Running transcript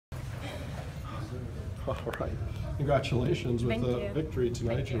All right. Congratulations with Thank the you. victory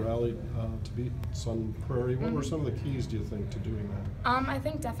tonight. Thank You you. rallied to beat Sun Prairie. What were some of the keys, do you think, to doing that? I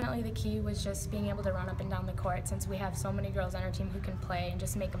think definitely the key was just being able to run up and down the court, since we have so many girls on our team who can play, and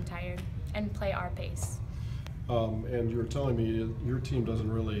just make them tired and play our pace. And you were telling me your team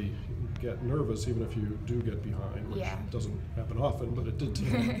doesn't really get nervous even if you do get behind, which Yeah. doesn't happen often, but it did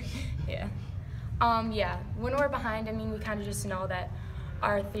today. Yeah. Yeah. When we're behind, I mean, we kind of just know that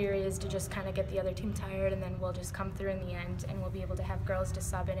our theory is to just kind of get the other team tired, and then we'll just come through in the end, and we'll be able to have girls to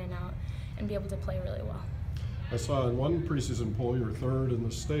sub in and out and be able to play really well. I saw in one preseason poll you were third in the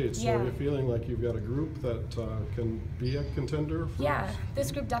state, so Yeah. are you feeling like you've got a group that can be a contender? Yeah,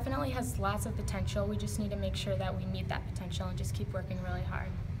 this group definitely has lots of potential. We just need to make sure that we meet that potential and just keep working really hard.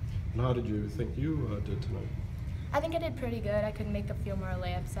 And how did you think you did tonight? I think I did pretty good. I could make a few more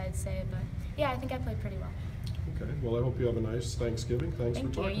layups, I'd say, but yeah, I think I played pretty well. Okay, well I hope you have a nice Thanksgiving. Thanks for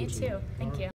Thank you. talking You to me. too. Thank you.